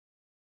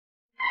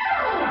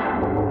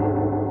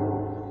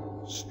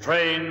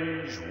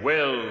Strange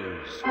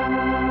Wills.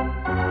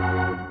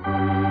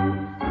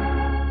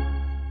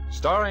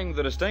 Starring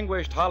the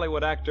distinguished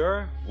Hollywood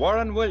actor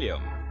Warren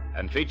William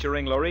and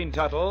featuring Lorene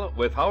Tuttle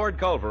with Howard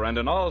Culver and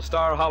an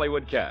all-star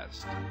Hollywood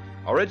cast.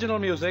 Original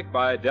music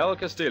by Del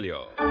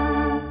Castillo.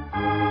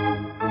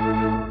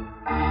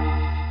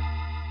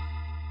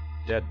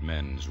 Dead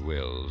men's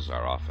wills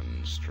are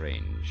often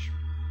strange.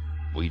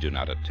 We do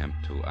not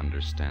attempt to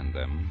understand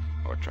them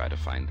or try to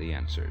find the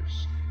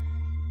answers.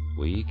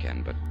 We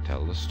can but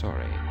tell the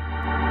story.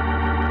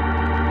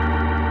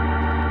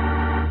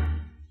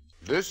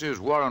 This is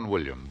Warren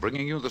William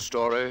bringing you the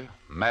story,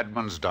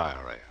 Madman's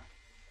Diary.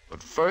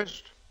 But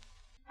first...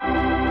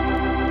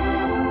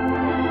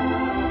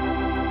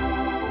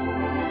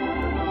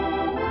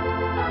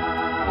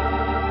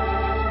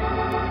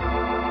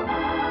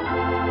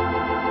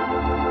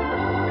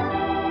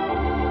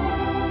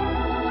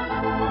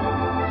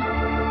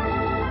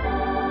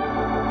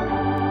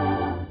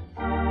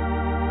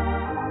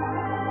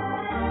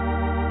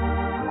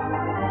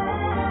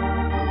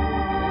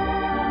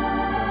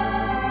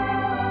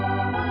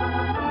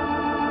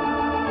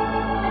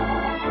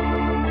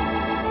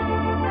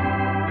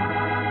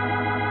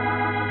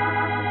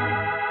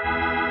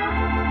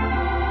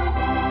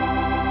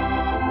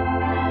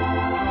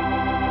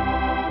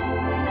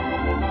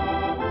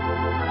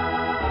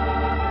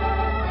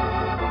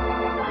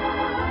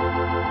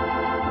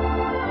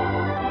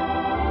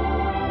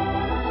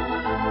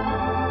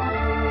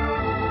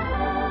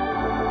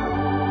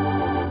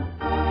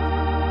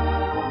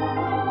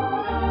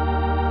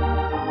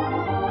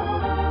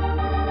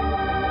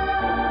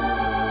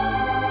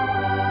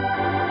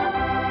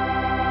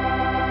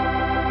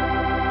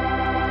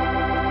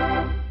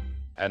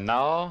 And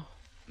now,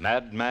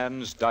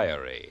 Madman's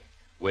Diary,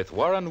 with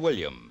Warren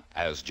William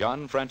as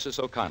John Francis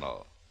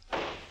O'Connell.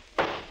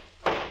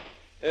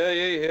 Hear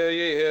ye, hear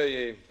ye, hear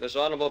ye. This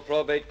honorable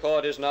probate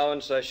court is now in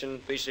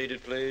session. Be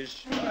seated,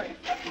 please.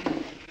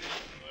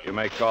 You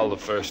may call the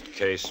first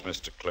case,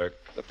 Mr.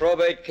 Clerk. The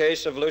probate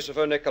case of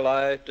Lucifer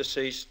Nicolai,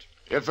 deceased.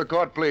 If the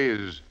court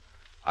please,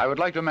 I would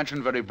like to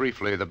mention very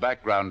briefly the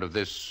background of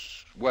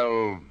this,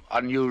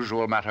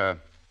 unusual matter.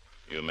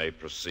 You may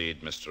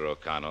proceed, Mr.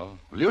 O'Connell.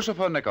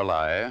 Lucifer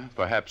Nicolai,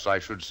 perhaps I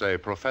should say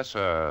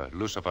Professor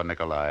Lucifer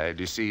Nicolai,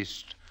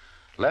 deceased,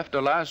 left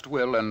a last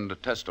will and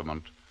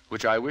testament,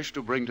 which I wish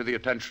to bring to the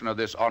attention of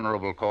this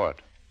honorable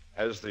court.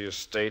 Has the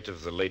estate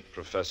of the late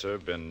professor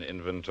been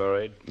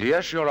inventoried?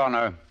 Yes, Your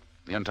Honor.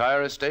 The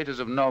entire estate is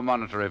of no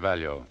monetary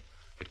value.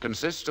 It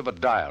consists of a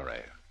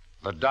diary.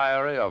 The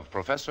diary of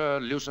Professor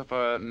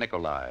Lucifer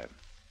Nicolai.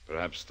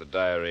 Perhaps the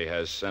diary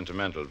has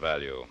sentimental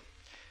value.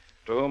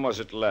 To whom was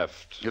it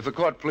left? If the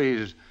court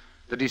please,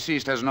 the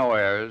deceased has no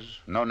heirs,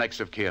 no next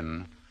of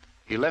kin.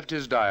 He left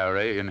his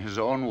diary, in his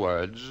own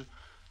words,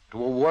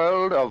 to a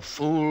world of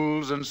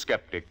fools and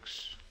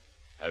skeptics.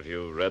 Have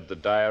you read the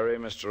diary,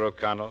 Mr.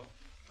 O'Connell?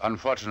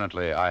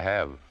 Unfortunately, I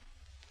have.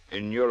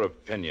 In your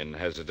opinion,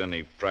 has it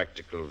any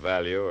practical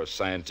value or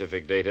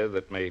scientific data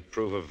that may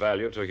prove of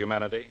value to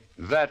humanity?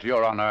 That,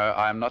 Your Honor,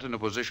 I am not in a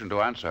position to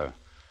answer.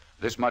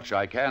 This much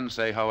I can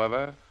say,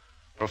 however.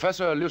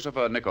 Professor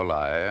Lucifer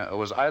Nicolai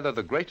was either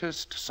the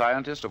greatest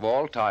scientist of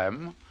all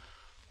time,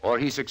 or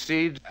he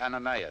succeeds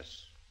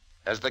Ananias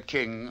as the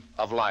king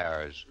of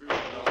liars.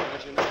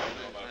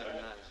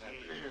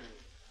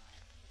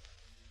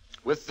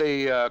 With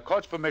the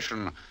court's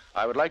permission,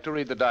 I would like to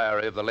read the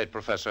diary of the late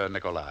Professor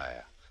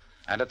Nicolai.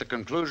 And at the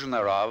conclusion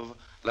thereof,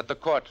 let the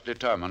court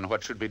determine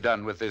what should be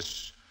done with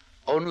this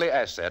only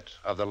asset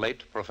of the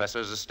late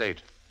professor's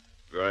estate.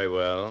 Very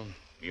well.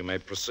 You may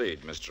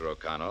proceed, Mr.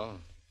 O'Connell.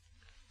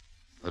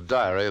 The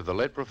diary of the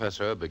late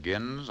professor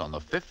begins on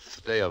the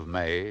 5th day of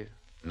May,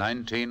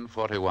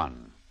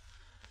 1941.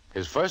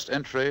 His first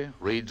entry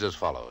reads as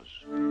follows.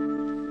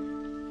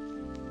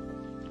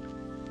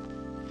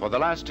 For the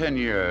last 10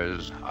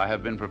 years, I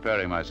have been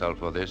preparing myself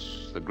for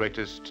this, the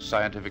greatest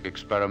scientific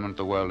experiment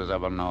the world has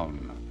ever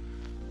known.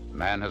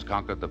 Man has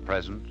conquered the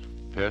present,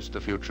 pierced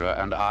the future,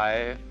 and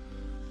I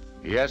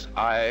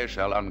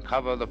shall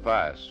uncover the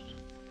past.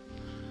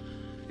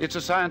 It's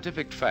a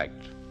scientific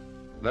fact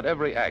that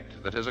every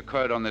act that has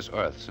occurred on this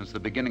earth since the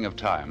beginning of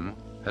time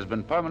has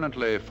been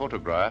permanently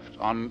photographed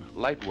on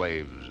light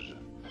waves.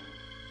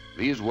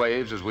 These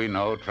waves, as we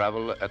know,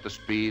 travel at the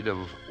speed of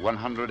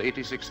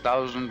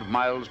 186,000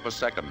 miles per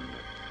second.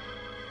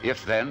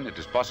 If, then, it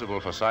is possible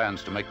for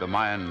science to make the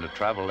mind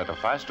travel at a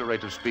faster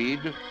rate of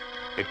speed,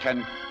 it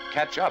can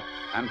catch up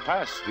and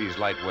pass these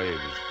light waves,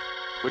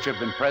 which have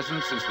been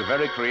present since the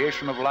very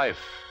creation of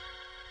life.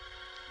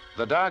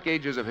 The dark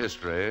ages of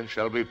history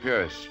shall be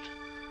pierced,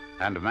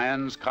 and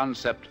man's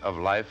concept of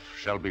life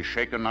shall be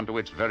shaken unto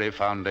its very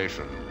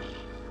foundations.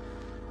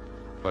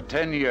 For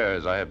 10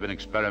 years, I have been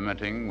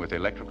experimenting with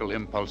electrical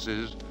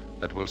impulses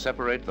that will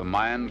separate the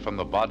mind from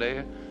the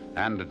body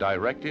and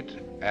direct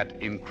it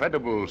at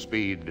incredible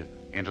speed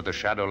into the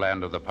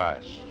shadowland of the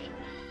past.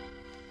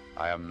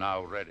 I am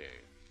now ready.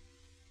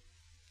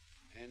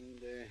 And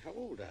how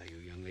old are you,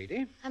 young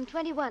lady? I'm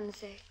 21,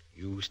 sir.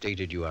 You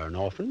stated you are an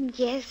orphan?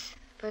 Yes,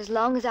 for as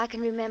long as I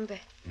can remember.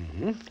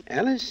 Mm-hmm.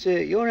 Alice,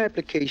 your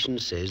application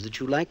says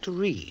that you like to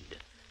read,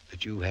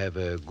 that you have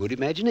a good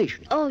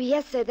imagination. Oh,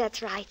 yes, sir,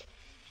 that's right.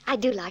 I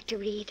do like to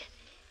read.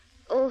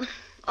 Oh,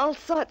 all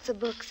sorts of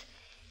books.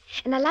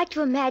 And I like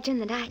to imagine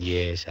that I...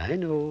 Yes, I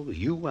know.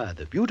 You are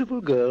the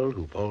beautiful girl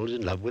who falls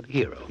in love with a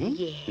hero.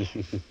 Yes.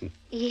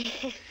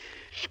 Yes.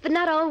 But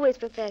not always,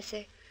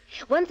 Professor.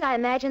 Once I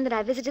imagined that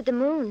I visited the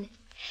moon.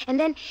 And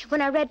then,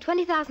 when I read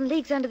 20,000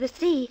 Leagues Under the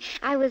Sea,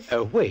 I was...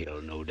 A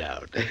whale, no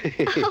doubt.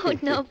 Oh,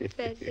 no,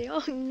 Professor.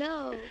 Oh,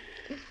 no.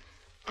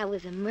 I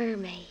was a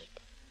mermaid.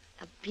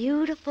 A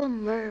beautiful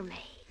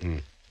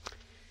mermaid.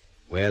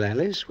 Well,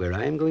 Alice, where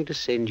I am going to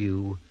send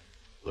you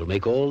will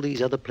make all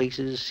these other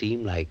places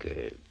seem like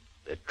a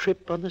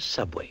trip on the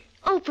subway.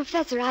 Oh,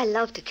 Professor, I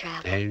love to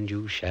travel. And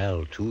you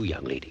shall, too,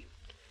 young lady.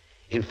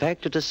 In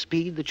fact, at a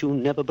speed that you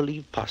never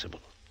believed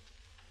possible.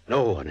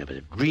 No one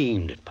ever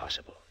dreamed it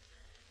possible.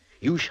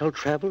 You shall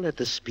travel at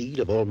the speed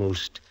of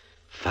almost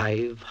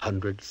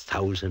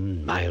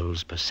 500,000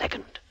 miles per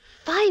second.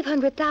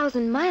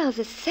 500,000 miles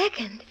a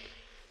second?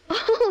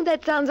 Oh,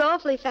 that sounds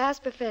awfully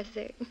fast,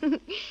 Professor.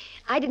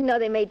 I didn't know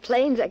they made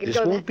planes that could This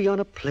go won't be on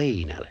a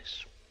plane,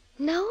 Alice.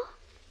 No?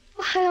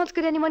 Well, how else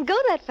could anyone go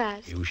that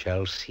fast? You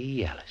shall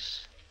see,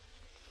 Alice.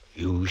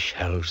 You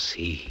shall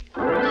see.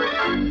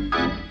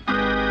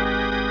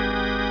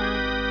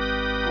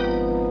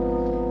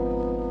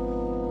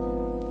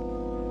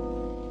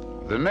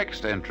 The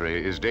next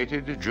entry is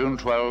dated June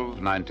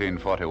 12,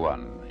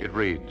 1941. It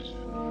reads,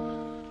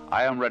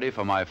 I am ready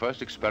for my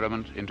first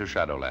experiment into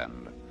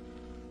Shadowland.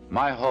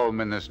 My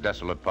home in this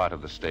desolate part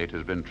of the state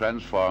has been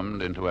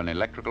transformed into an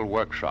electrical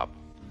workshop.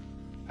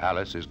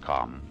 Alice is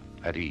calm,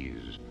 at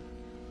ease.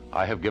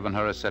 I have given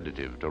her a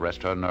sedative to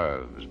rest her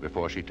nerves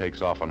before she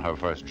takes off on her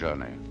first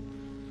journey.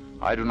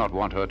 I do not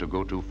want her to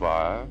go too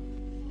far,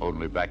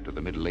 only back to the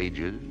Middle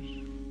Ages.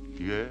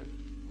 Yes,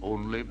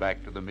 only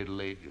back to the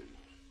Middle Ages.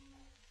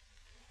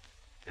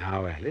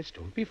 Now, Alice,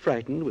 don't be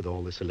frightened with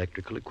all this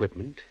electrical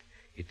equipment.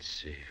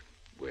 It's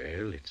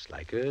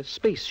like a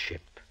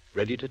spaceship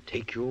ready to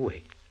take you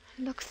away.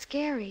 It looks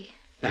scary.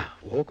 Now,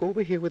 walk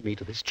over here with me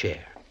to this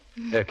chair.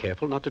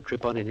 Careful not to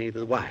trip on any of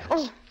the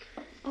wires.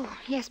 Oh,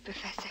 yes,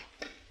 Professor.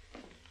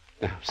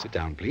 Now, sit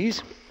down,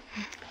 please.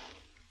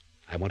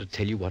 I want to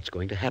tell you what's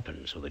going to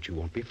happen so that you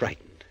won't be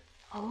frightened.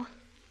 Oh?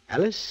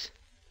 Alice,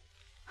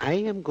 I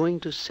am going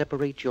to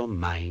separate your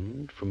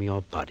mind from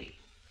your body.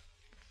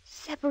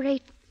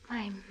 Separate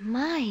my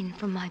mind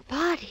from my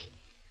body?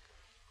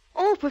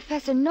 Oh,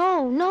 Professor,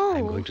 no.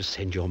 I'm going to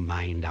send your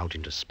mind out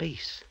into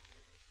space.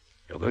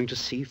 You're going to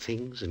see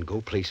things and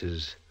go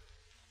places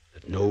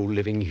that no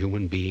living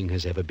human being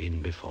has ever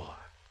been before.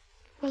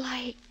 Will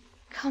I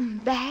come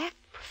back,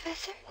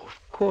 Professor? Of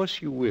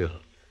course you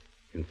will.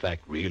 In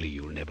fact, really,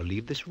 you'll never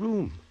leave this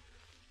room.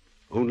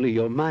 Only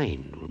your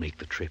mind will make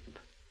the trip.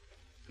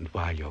 And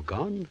while you're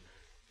gone,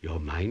 your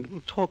mind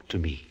will talk to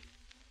me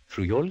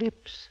through your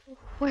lips.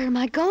 Where am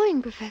I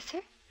going, Professor?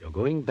 You're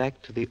going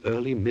back to the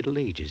early Middle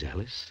Ages,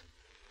 Alice.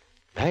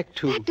 Back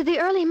to the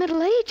early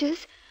Middle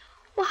Ages?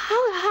 Well,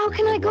 how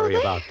can I go there? Don't worry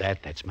about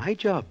that. That's my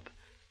job.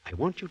 I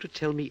want you to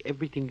tell me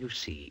everything you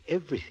see.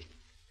 Everything.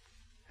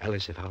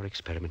 Alice, if our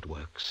experiment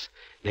works,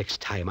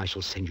 next time I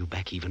shall send you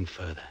back even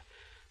further.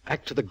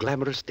 Back to the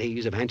glamorous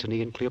days of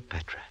Antony and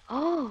Cleopatra.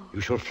 Oh.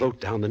 You shall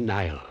float down the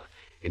Nile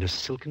in a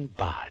silken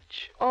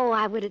barge. Oh,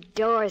 I would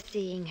adore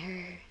seeing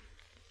her.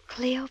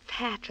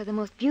 Cleopatra, the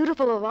most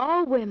beautiful of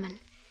all women.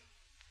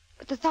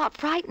 But the thought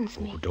frightens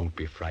me. Oh, don't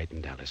be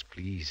frightened, Alice,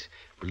 please.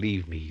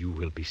 Believe me, you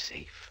will be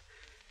safe.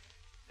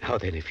 Now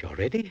then, if you're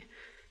ready,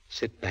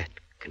 sit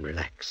back and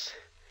relax.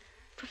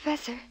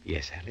 Professor?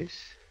 Yes,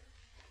 Alice?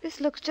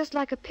 This looks just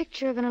like a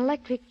picture of an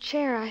electric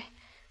chair I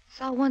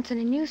saw once in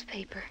a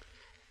newspaper.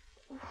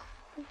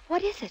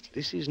 What is it?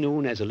 This is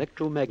known as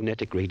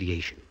electromagnetic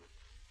radiation.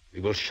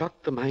 We will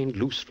shock the mind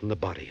loose from the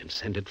body and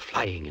send it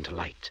flying into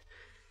light.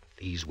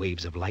 These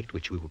waves of light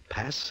which we will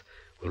pass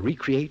will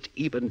recreate,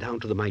 even down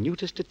to the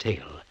minutest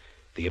detail,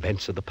 the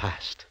events of the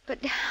past.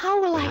 But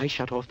how will When I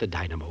shut off the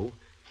dynamo,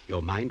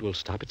 your mind will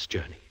stop its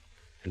journey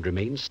and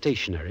remain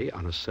stationary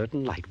on a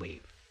certain light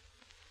wave.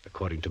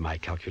 According to my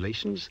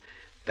calculations,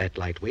 that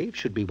light wave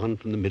should be one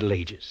from the Middle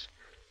Ages.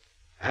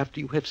 After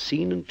you have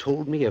seen and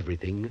told me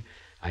everything,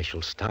 I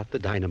shall start the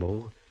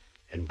dynamo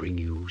and bring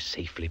you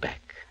safely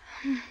back.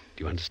 Do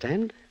you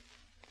understand?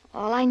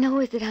 All I know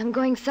is that I'm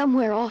going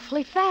somewhere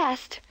awfully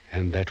fast.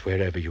 And that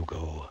wherever you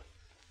go,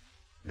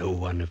 no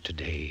one of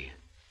today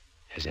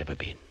has ever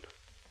been.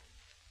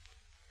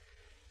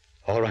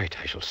 All right,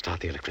 I shall start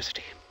the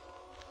electricity.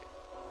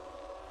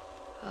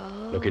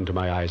 Oh. Look into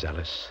my eyes,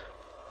 Alice.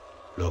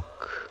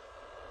 Look.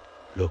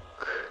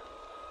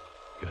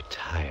 You're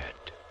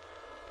tired.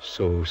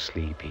 So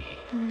sleepy.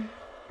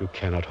 You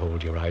cannot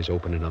hold your eyes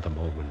open another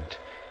moment.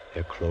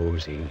 They're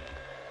closing.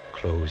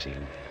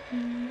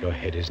 Your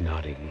head is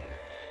nodding.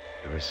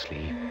 You're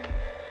asleep.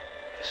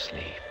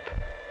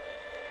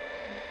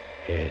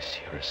 Yes,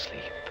 you're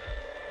asleep.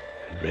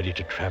 And ready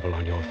to travel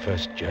on your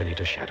first journey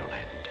to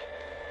Shadowland.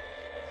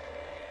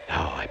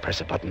 Now, I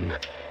press a button,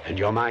 and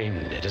your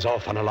mind, it is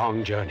off on a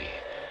long journey.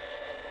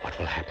 What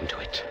will happen to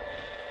it?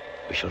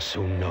 We shall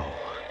soon know.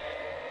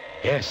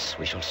 Yes,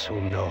 we shall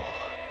soon know.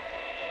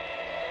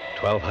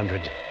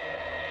 1200,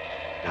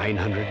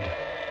 900,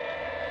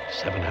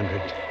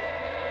 700,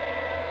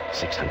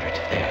 600.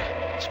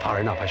 There, it's far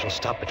enough. I shall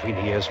stop between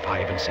the years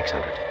 5 and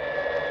 600.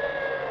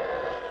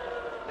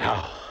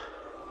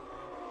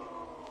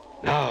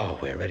 Now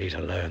we're ready to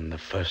learn the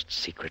first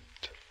secret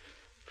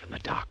from the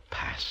dark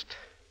past.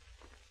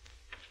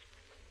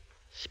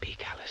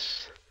 Speak,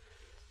 Alice.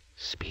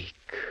 Speak.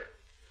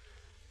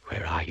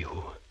 Where are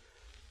you?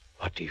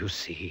 What do you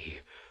see?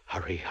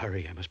 Hurry,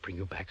 hurry. I must bring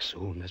you back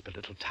soon. There's but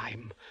little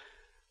time.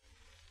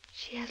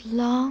 She has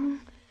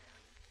long,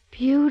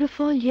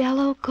 beautiful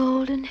yellow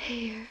golden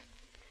hair.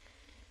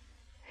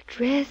 Her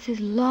dress is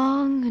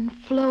long and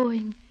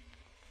flowing.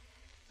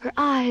 Her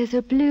eyes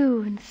are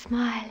blue and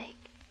smiling.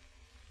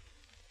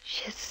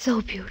 She is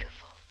so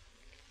beautiful,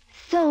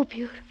 so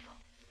beautiful.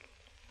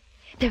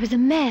 There is a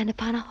man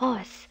upon a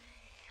horse,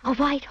 a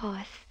white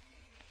horse.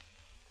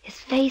 His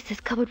face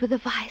is covered with a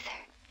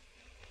visor.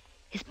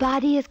 His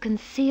body is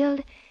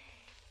concealed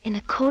in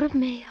a coat of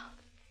mail.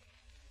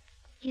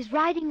 He's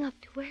riding up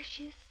to where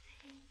she is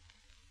sitting.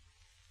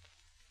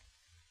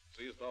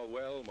 Seest thou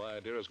well,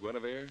 my dearest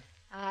Guinevere?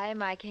 Aye,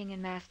 my king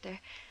and master.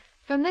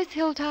 From this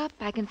hilltop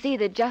I can see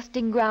the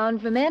justing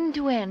ground from end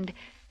to end,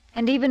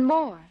 and even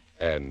more.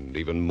 And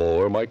even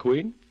more, my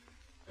queen?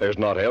 There's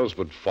naught else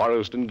but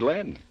forest and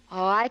glen.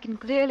 Oh, I can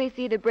clearly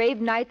see the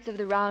brave knights of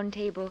the Round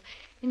Table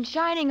in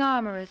shining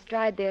armor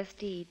astride their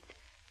steeds.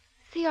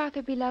 See,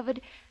 Arthur,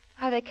 beloved,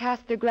 how they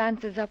cast their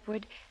glances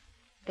upward.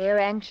 They are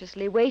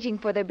anxiously waiting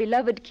for their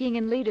beloved king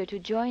and leader to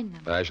join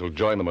them. I shall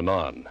join them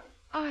anon.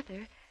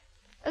 Arthur,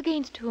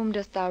 against whom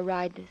dost thou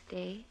ride this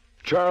day?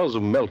 Charles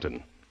of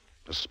Melton,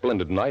 a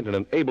splendid knight and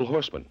an able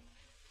horseman.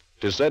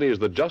 'Tis said he is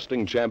the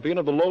justing champion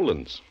of the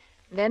lowlands.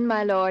 Then,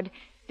 my lord,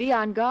 be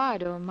on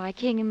guard, or my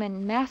king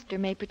and master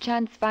may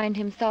perchance find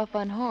himself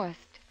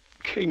unhorsed.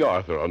 King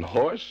Arthur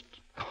unhorsed?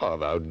 Ah,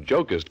 thou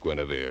jokest,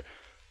 Guinevere.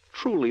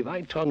 Truly,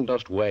 thy tongue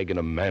dost wag in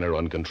a manner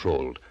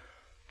uncontrolled.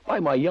 By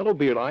my yellow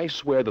beard, I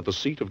swear that the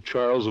seat of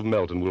Charles of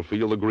Melton will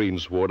feel the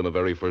greensward in the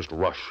very first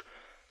rush.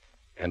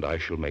 And I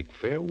shall make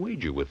fair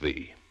wager with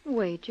thee.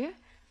 Wager?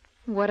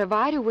 What have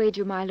I to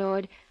wager, my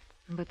lord,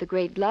 but the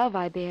great love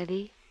I bear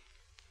thee?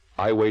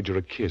 I wager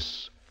a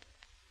kiss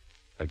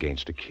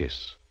against a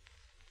kiss,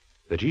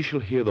 that ye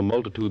shall hear the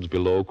multitudes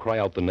below cry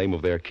out the name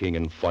of their king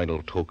in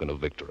final token of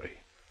victory.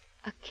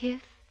 A kiss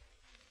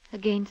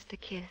against a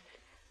kiss.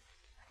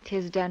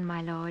 'Tis done,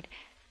 my lord.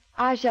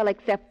 I shall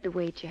accept the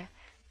wager.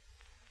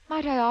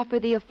 Might I offer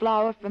thee a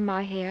flower from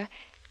my hair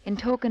in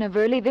token of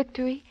early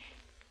victory?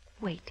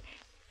 Wait.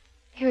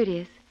 Here it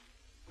is.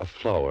 A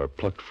flower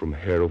plucked from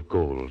hair of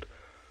gold.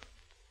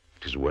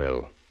 'Tis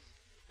well.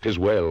 'Tis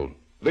well.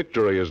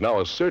 Victory is now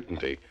a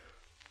certainty.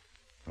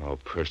 Oh,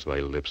 purse thy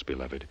lips,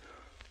 beloved.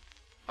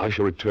 I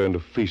shall return to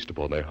feast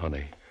upon their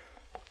honey.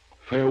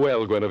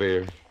 Farewell,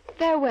 Guinevere.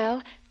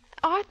 Farewell.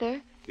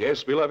 Arthur,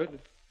 Yes, beloved?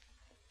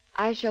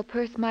 I shall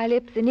purse my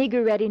lips in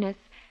eager readiness,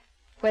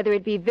 whether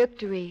it be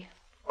victory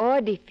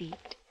or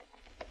defeat.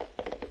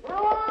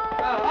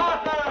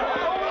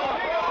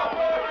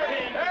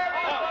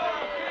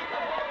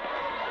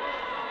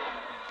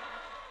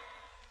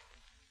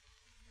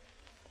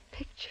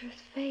 Picture's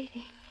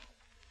fading.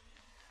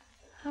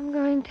 I'm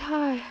growing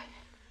tired.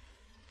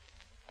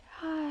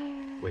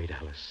 Tired. Wait,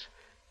 Alice.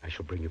 I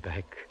shall bring you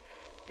back.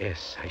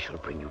 Yes, I shall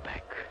bring you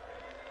back.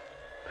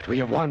 But we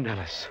have won,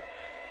 Alice.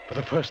 For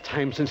the first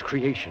time since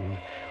creation,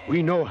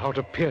 we know how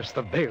to pierce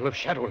the veil of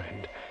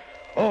Shadowland.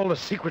 All the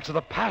secrets of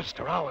the past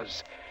are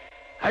ours.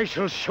 I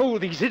shall show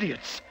these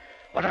idiots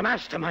what a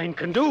mastermind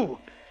can do.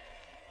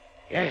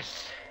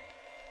 Yes,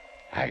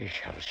 I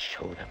shall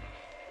show them.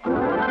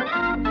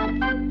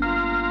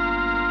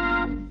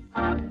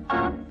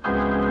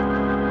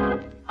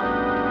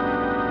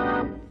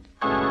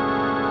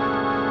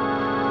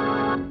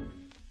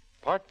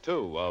 Part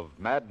 2 of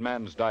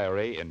Madman's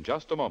Diary in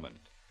just a moment.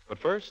 But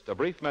first, a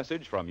brief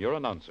message from your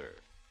announcer.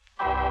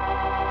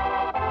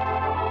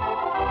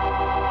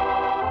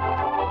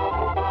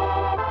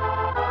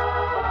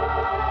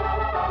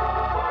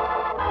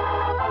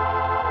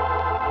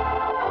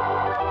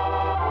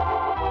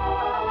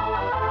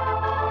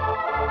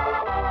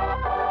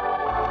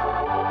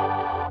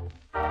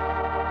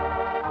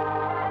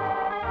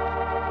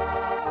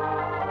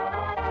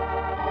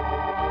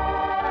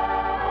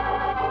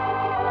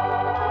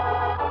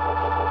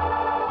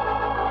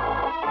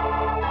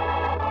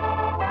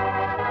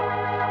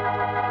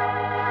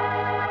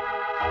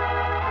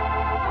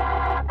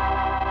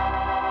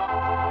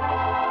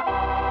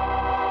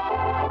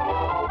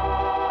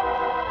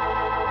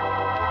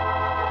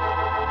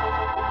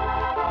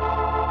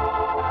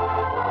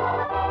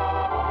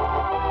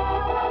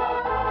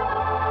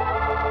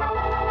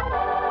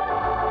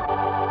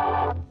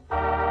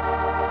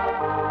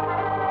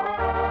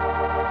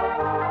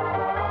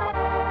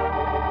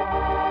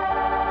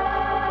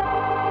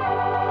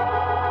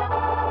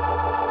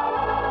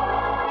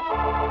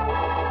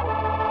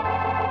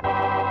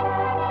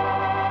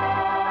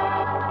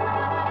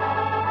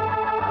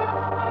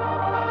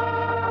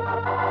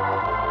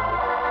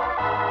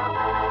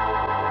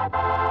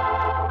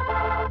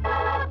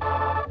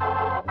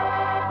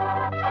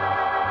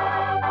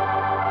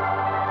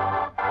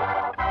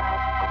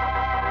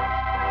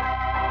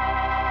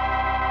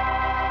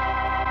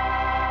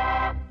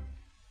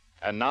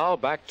 And now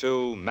back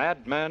to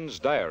Madman's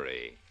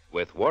Diary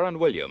with Warren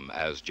William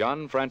as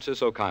John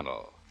Francis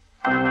O'Connell.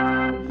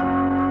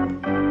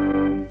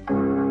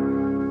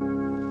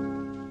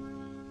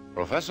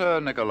 Professor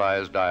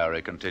Nikolai's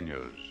diary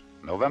continues.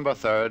 November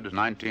 3rd,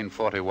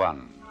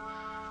 1941.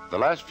 The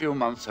last few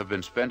months have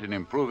been spent in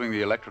improving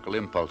the electrical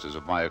impulses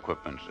of my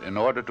equipment in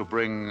order to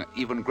bring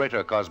even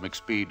greater cosmic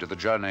speed to the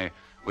journey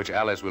which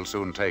Alice will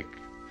soon take.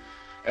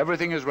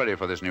 Everything is ready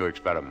for this new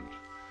experiment.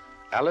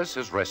 Alice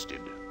has rested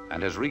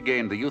and has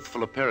regained the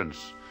youthful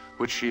appearance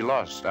which she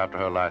lost after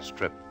her last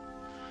trip.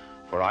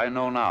 For I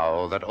know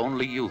now that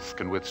only youth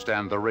can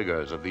withstand the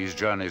rigors of these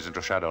journeys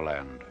into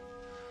Shadowland.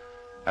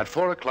 At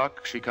 4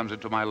 o'clock, she comes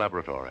into my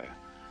laboratory.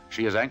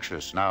 She is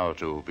anxious now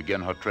to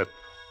begin her trip.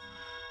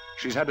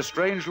 She's had a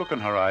strange look in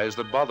her eyes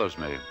that bothers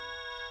me.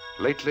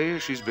 Lately,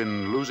 she's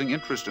been losing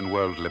interest in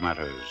worldly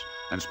matters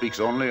and speaks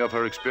only of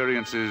her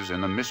experiences in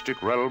the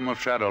mystic realm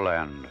of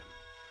Shadowland.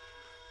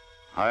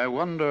 I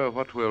wonder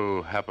what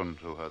will happen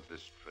to her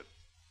this trip.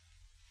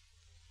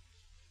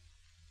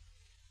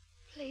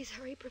 Please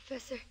hurry,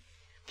 Professor.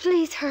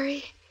 Please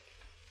hurry.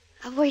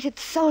 I've waited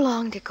so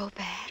long to go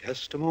back.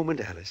 Just a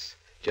moment, Alice.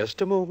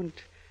 Just a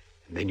moment.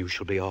 And then you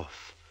shall be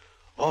off.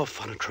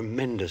 Off on a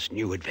tremendous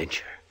new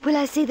adventure. Will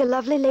I see the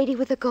lovely lady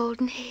with the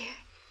golden hair?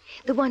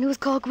 The one who's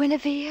called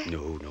Guinevere?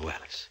 No,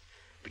 Alice.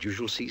 But you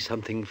shall see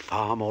something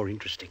far more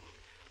interesting.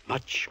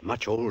 Much,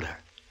 much older.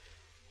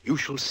 You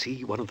shall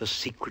see one of the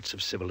secrets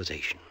of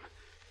civilization.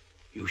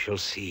 You shall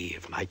see,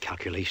 if my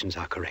calculations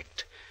are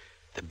correct,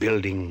 the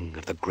building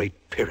of the Great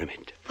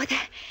Pyramid. Well,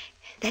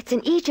 that's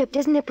in Egypt,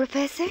 isn't it,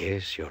 Professor?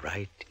 Yes, you're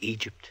right.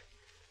 Egypt.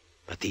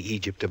 But the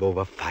Egypt of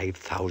over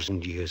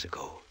 5,000 years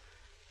ago.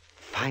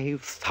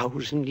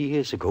 5,000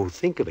 years ago.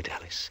 Think of it,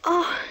 Alice.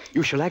 Oh.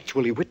 You shall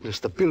actually witness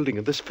the building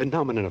of this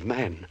phenomenon of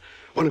man.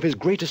 One of his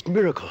greatest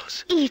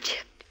miracles.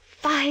 Egypt,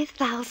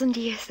 5,000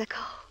 years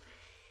ago.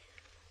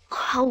 Oh,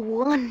 how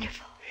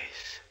wonderful.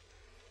 Yes.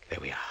 There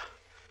we are.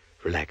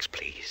 Relax,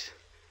 please.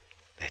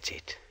 That's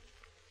it.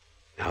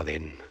 Now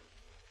then,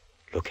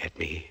 look at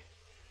me.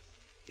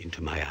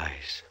 Into my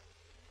eyes.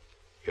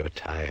 You're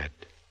tired.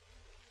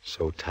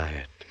 So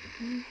tired.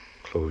 Mm-hmm.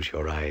 Close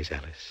your eyes,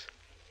 Alice.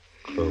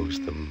 Close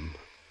them.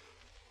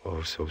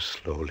 Oh, so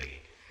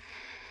slowly.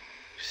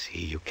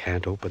 See, you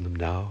can't open them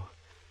now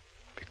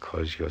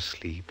because you're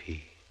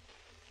sleepy.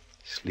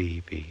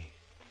 Sleepy.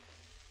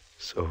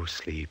 So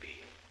sleepy.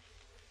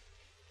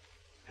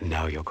 And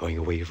now you're going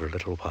away for a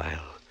little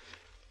while.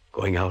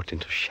 Going out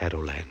into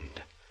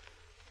Shadowland.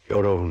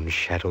 Your own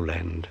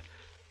Shadowland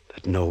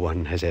that no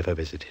one has ever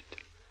visited.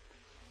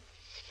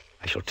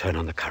 I shall turn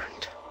on the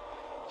current.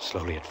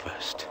 Slowly at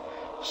first.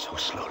 So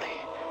slowly.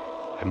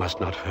 I must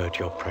not hurt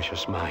your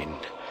precious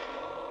mind.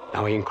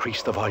 Now I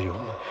increase the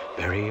volume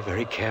very,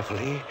 very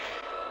carefully.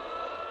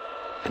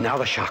 And now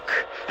the shock.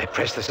 I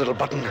press this little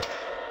button.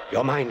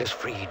 Your mind is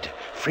freed.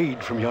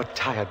 Freed from your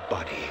tired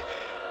body.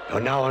 You're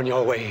now on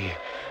your way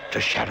to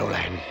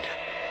Shadowland.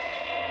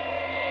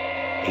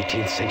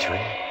 18th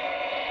century.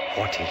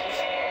 14th.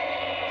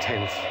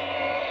 10th.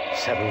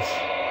 7th.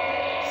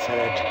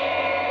 3rd.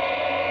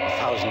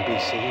 1000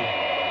 BC.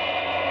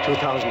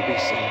 2000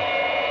 BC.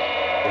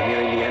 You're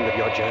nearing the end of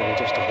your journey,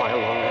 just a while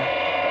longer.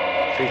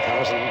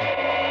 3000.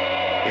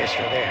 Yes,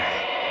 you're there.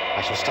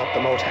 I shall stop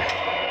the motor.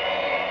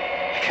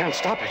 I can't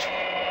stop it.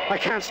 I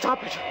can't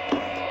stop it.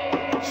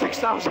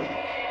 6,000.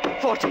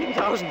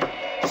 14,000.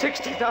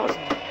 60,000.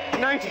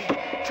 90.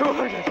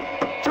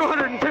 200.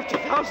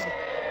 250,000.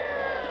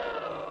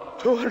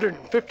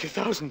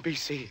 250,000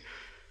 BC.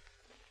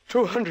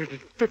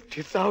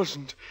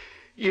 250,000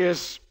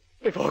 years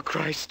before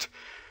Christ.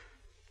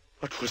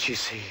 What will she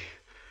see?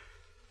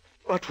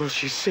 What will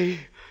she see?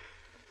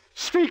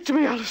 Speak to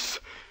me, Alice.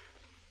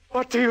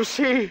 What do you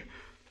see?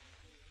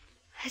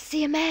 I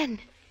see a man.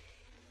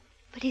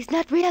 But he's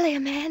not really a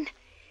man.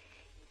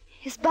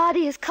 His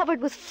body is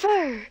covered with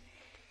fur.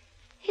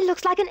 He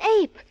looks like an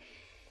ape.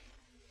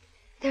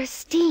 There's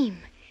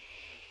steam.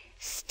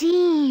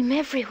 Steam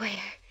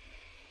everywhere.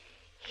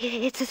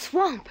 It's a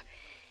swamp.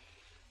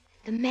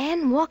 The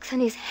man walks on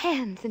his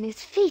hands and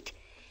his feet.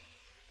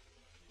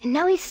 And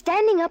now he's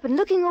standing up and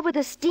looking over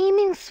the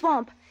steaming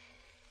swamp.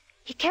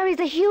 He carries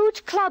a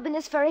huge club in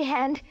his furry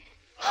hand.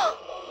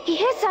 He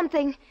hears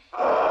something.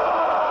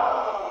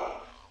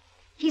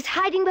 He's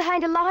hiding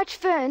behind a large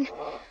fern.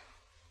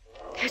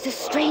 There's a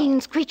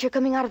strange creature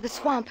coming out of the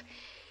swamp.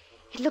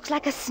 It looks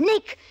like a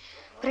snake,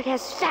 but it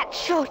has fat,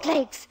 short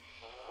legs.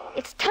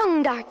 Its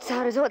tongue darts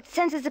out as though it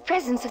senses the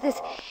presence of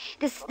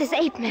this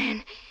ape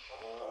man.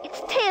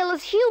 Its tail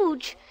is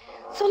huge,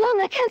 so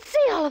long I can't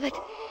see all of it.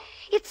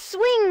 It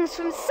swings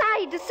from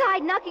side to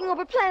side, knocking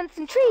over plants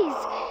and trees.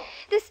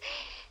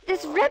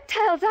 This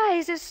reptile's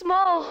eyes are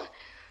small,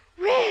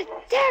 red,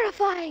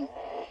 terrifying.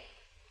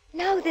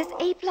 Now this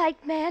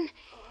ape-like man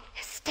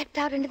has stepped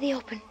out into the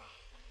open.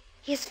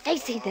 He is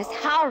facing this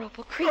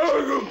horrible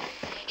creature.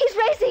 He's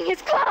raising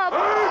his club.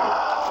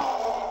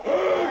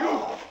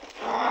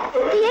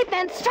 The ape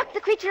man struck the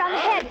creature on the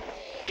head.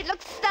 It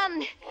looks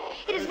stunned.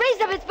 It has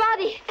raised up its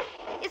body.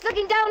 It's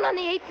looking down on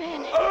the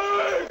ape-man.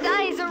 His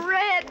eyes are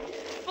red,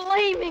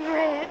 flaming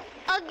red,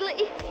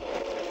 ugly.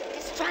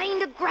 It's trying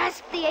to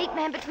grasp the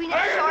ape-man between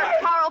its short,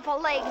 powerful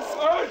legs.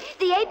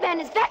 The ape-man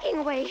is backing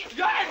away.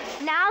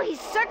 Now he's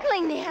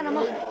circling the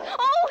animal.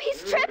 Oh,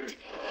 he's tripped.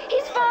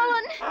 He's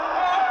fallen.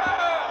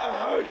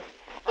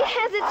 It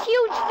has its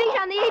huge feet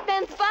on the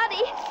ape-man's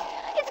body.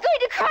 It's going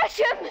to crush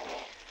him.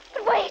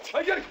 But wait.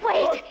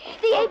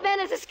 The ape-man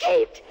has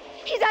escaped.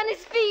 He's on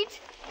his feet.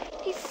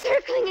 He's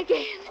circling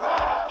again.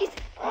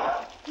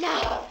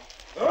 Now,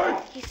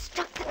 he's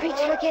struck the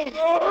creature again.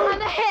 On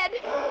the head.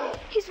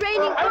 He's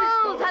raining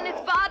blows on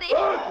its body.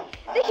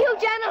 The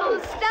huge animal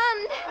is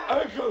stunned.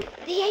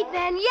 The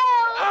ape-man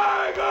yells.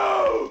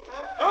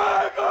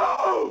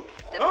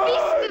 The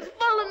beast has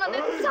fallen on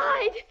its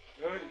side.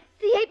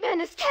 The ape-man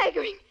is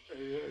staggering.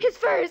 His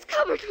fur is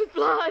covered with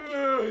blood.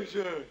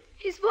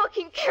 He's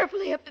walking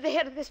carefully up to the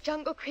head of this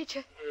jungle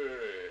creature.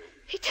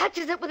 He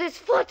touches it with his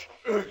foot.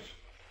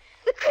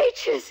 The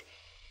creature's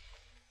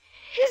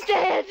is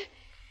dead.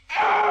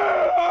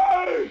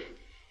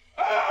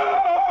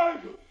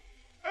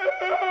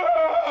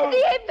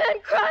 The ape-man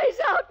cries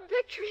out in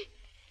victory.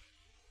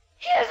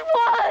 He has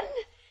won.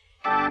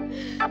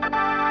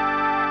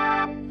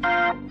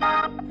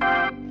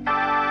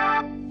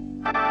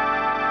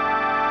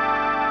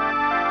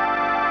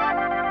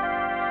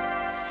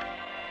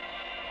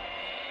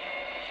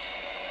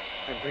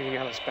 I'm bringing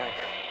Alice back.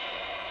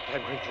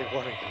 I'm greatly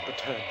worried and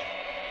perturbed.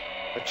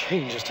 A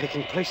change is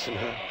taking place in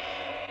her.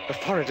 Her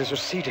forehead is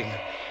receding,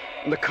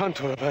 and the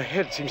contour of her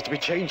head seems to be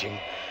changing.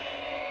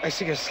 I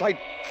see a slight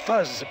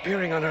fuzz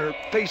appearing on her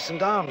face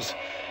and arms.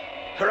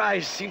 Her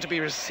eyes seem to be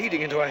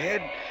receding into her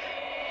head.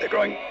 They're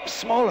growing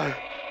smaller.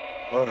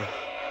 Or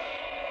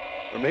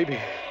maybe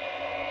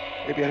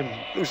I'm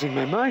losing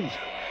my mind.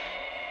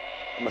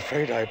 I'm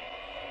afraid I've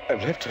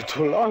left her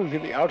too long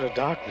in the outer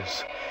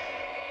darkness.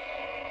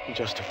 In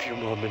just a few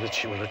more minutes,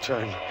 she will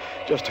return.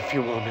 Just a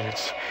few more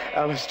minutes.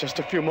 Alice, just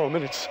a few more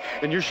minutes,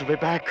 and you shall be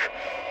back.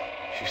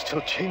 She's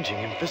still changing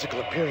in physical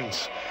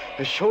appearance.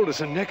 Her shoulders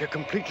and neck are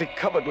completely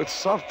covered with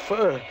soft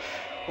fur.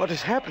 What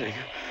is happening?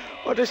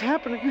 What is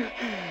happening?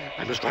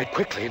 I must write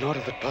quickly in order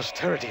that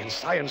posterity and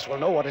science will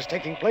know what is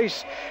taking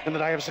place, and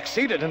that I have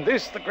succeeded in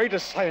this, the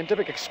greatest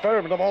scientific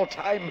experiment of all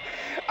time.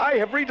 I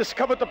have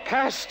rediscovered the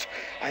past.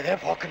 I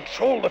therefore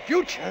control the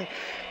future.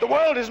 The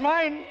world is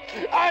mine.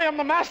 I am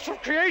the master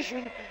of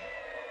creation.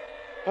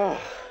 Oh,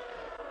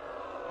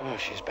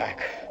 she's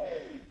back.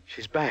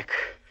 She's back.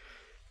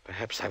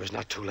 Perhaps I was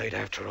not too late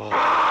after all.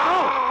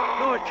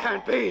 No, it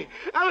can't be.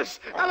 Alice,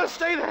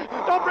 stay there.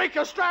 Don't break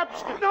your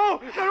straps.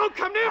 No, don't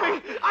come near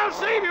me. I'll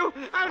save you.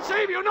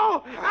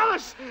 No,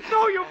 Alice,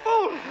 no, you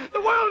fool.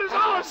 The world is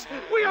ours.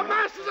 We are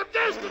masters of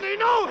destiny.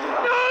 No.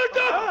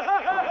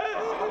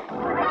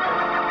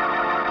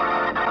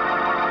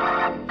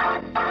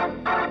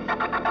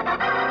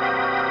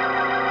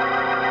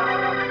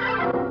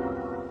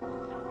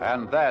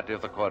 And that,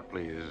 if the court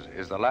please,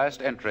 is the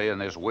last entry in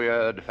this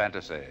weird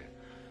fantasy.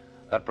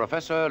 That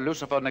Professor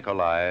Lucifer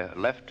Nicolai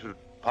left to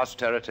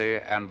posterity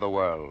and the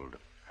world.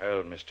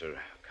 Well, Mr.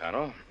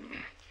 Cano,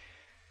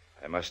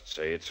 I must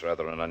say it's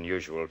rather an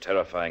unusual,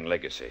 terrifying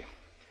legacy.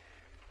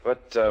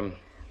 But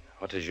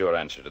what is your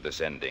answer to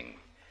this ending?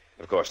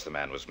 Of course, the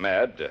man was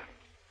mad.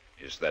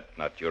 Is that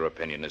not your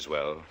opinion as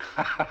well?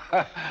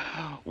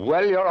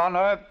 Well, Your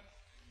Honor,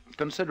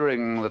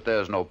 considering that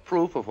there's no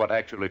proof of what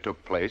actually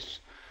took place,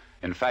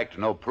 in fact,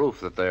 no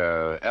proof that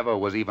there ever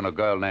was even a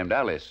girl named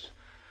Alice,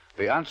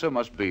 the answer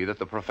must be that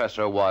the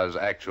professor was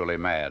actually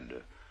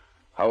mad.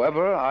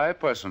 However, I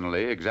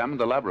personally examined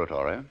the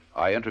laboratory.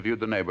 I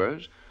interviewed the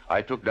neighbors.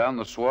 I took down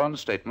the sworn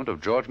statement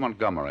of George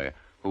Montgomery,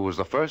 who was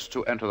the first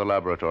to enter the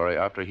laboratory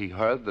after he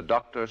heard the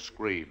doctor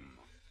scream.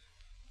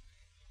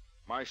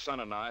 My son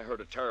and I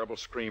heard a terrible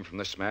scream from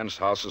this man's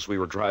house as we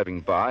were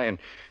driving by, and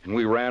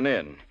we ran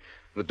in.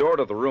 The door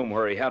to the room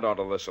where he had all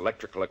of this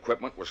electrical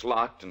equipment was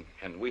locked,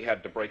 and we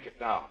had to break it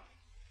down.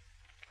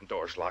 The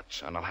door's locked,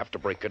 son. I'll have to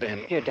break it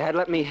in. Here, Dad,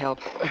 let me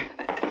help.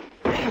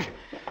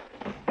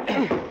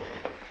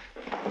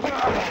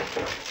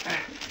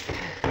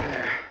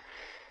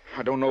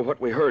 I don't know what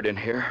we heard in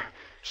here.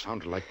 It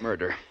sounded like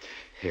murder.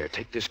 Here,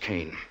 take this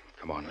cane.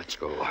 Come on, let's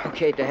go.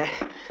 Okay, Dad.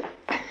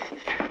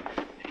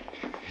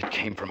 It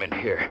came from in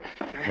here.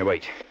 Here,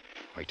 wait.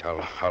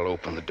 I'll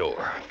open the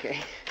door. Okay.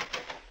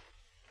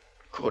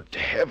 Good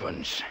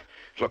heavens.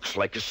 Looks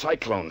like a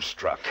cyclone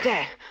struck.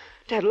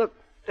 Dad, look.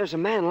 There's a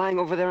man lying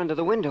over there under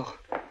the window.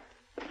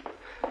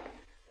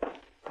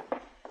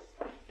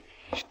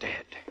 He's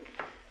dead.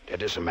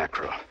 Dead as a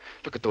mackerel.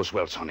 Look at those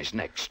welts on his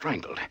neck,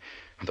 strangled.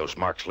 And those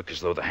marks look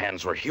as though the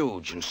hands were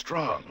huge and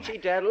strong. Gee,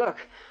 Dad, look.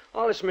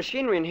 All this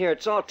machinery in here,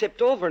 it's all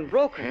tipped over and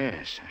broken.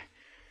 Yes.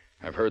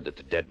 I've heard that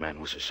the dead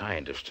man was a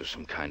scientist of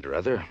some kind or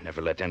other.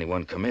 Never let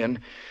anyone come in.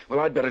 Well,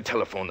 I'd better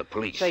telephone the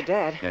police. Say,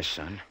 Dad. Yes,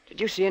 son?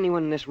 Did you see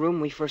anyone in this room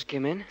when we first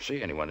came in?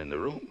 See anyone in the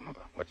room?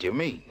 What do you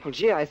mean? Well,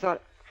 gee, I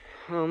thought...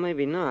 Well,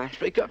 maybe not.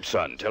 Speak up,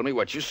 son. Tell me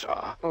what you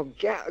saw. Oh,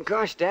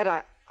 gosh, Dad,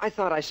 I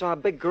thought I saw a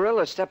big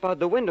gorilla step out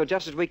the window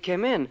just as we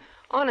came in.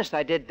 Honest,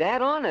 I did,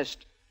 Dad,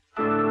 honest.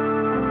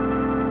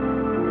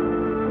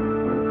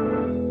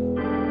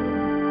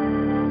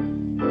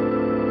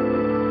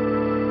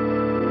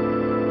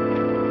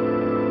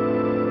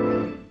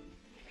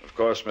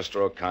 course, Mr.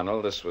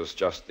 O'Connell, this was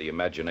just the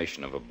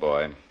imagination of a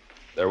boy.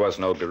 There was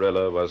no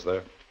gorilla, was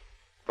there?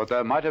 But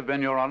there might have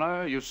been, Your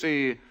Honor. You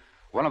see,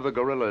 one of the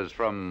gorillas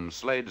from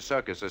Slade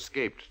Circus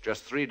escaped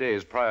just 3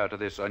 days prior to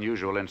this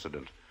unusual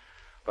incident.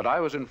 But I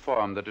was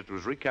informed that it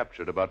was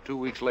recaptured about 2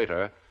 weeks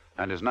later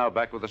and is now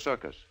back with the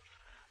circus.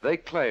 They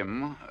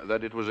claim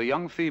that it was a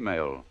young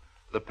female,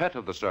 the pet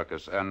of the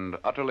circus, and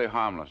utterly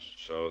harmless.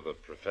 So the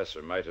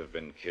professor might have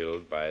been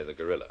killed by the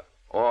gorilla.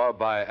 Or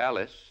by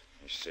Alice.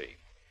 I see.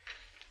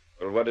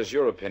 Well, what is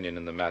your opinion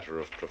in the matter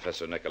of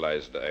Professor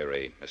Nicolai's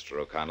diary,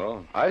 Mr.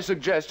 O'Connell? I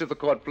suggest, if the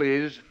court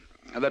please,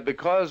 that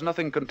because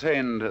nothing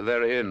contained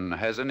therein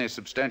has any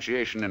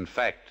substantiation in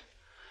fact,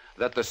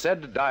 that the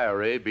said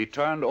diary be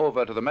turned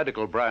over to the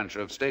medical branch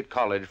of State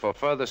College for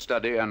further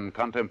study and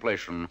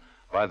contemplation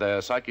by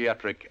their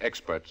psychiatric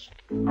experts.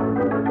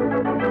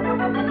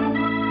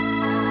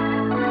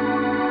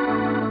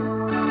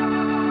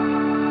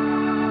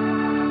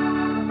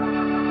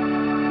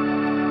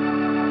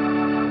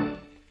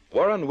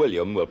 Warren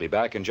William will be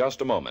back in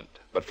just a moment.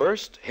 But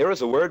first, here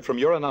is a word from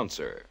your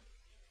announcer.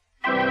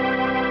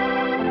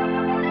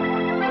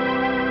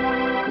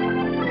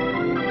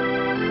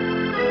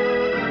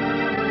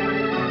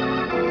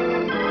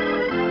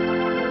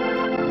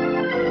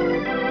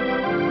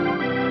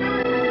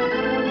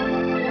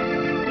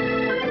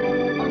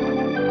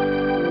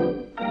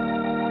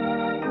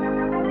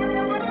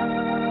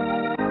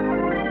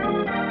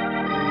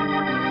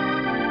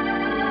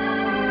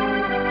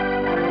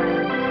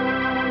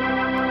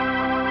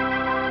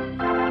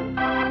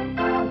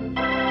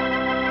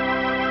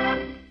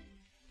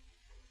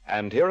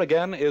 And here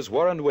again is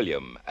Warren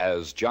William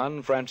as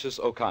John Francis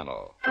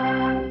O'Connell.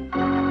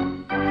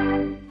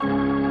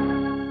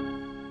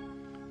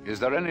 Is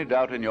there any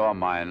doubt in your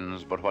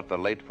minds but what the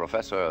late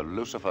Professor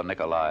Lucifer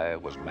Nicolai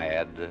was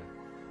mad?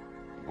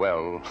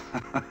 Well,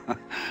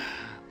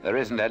 there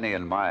isn't any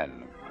in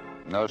mine.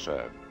 No,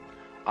 sir.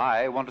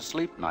 I want to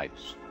sleep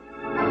nights.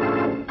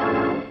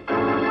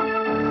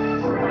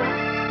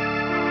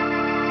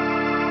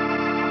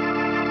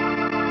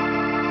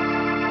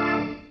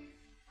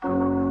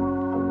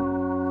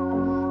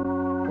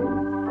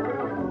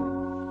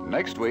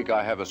 Next week,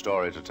 I have a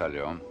story to tell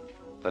you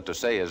that to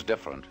say is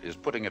different is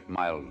putting it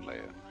mildly.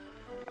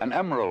 An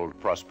emerald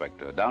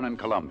prospector down in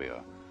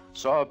Colombia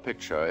saw a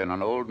picture in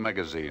an old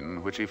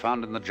magazine which he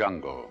found in the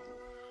jungle.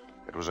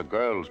 It was a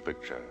girl's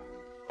picture,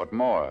 but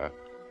more,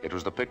 it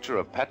was the picture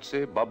of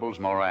Patsy Bubbles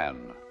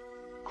Moran,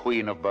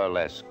 Queen of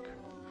Burlesque.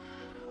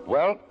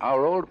 Well,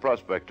 our old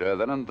prospector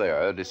then and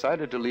there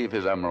decided to leave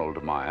his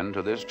emerald mine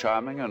to this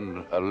charming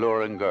and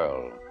alluring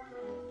girl.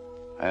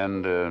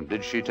 And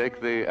did she take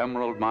the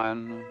emerald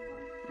mine?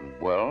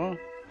 Well,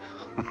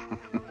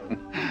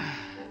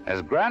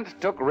 as Grant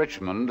took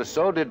Richmond,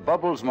 so did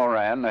Bubbles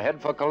Moran head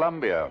for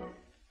Columbia.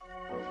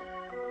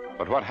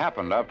 But what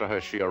happened after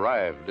she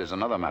arrived is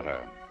another matter.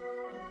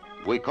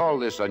 We call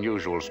this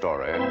unusual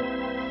story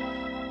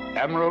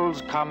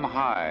Emeralds Come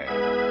High.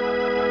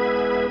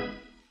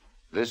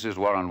 This is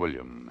Warren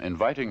William,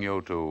 inviting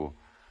you to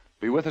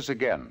be with us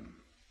again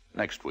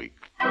next week.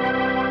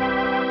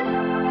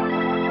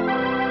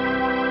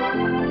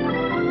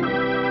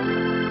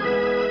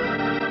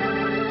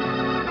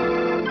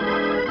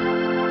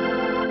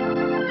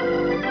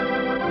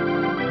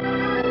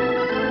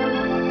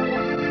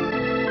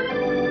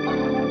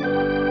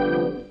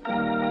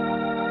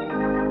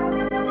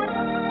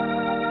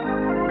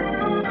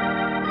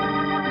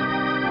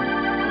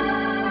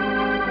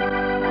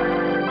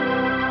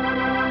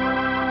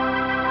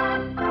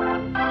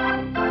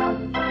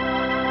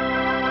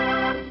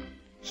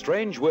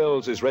 Strange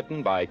Wills is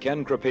written by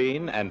Ken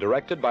Crepine and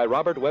directed by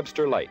Robert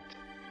Webster Light.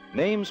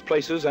 Names,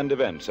 places, and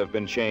events have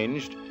been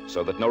changed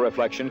so that no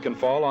reflection can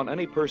fall on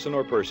any person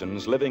or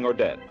persons, living or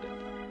dead.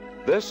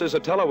 This is a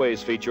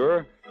Teleways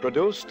feature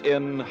produced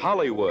in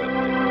Hollywood.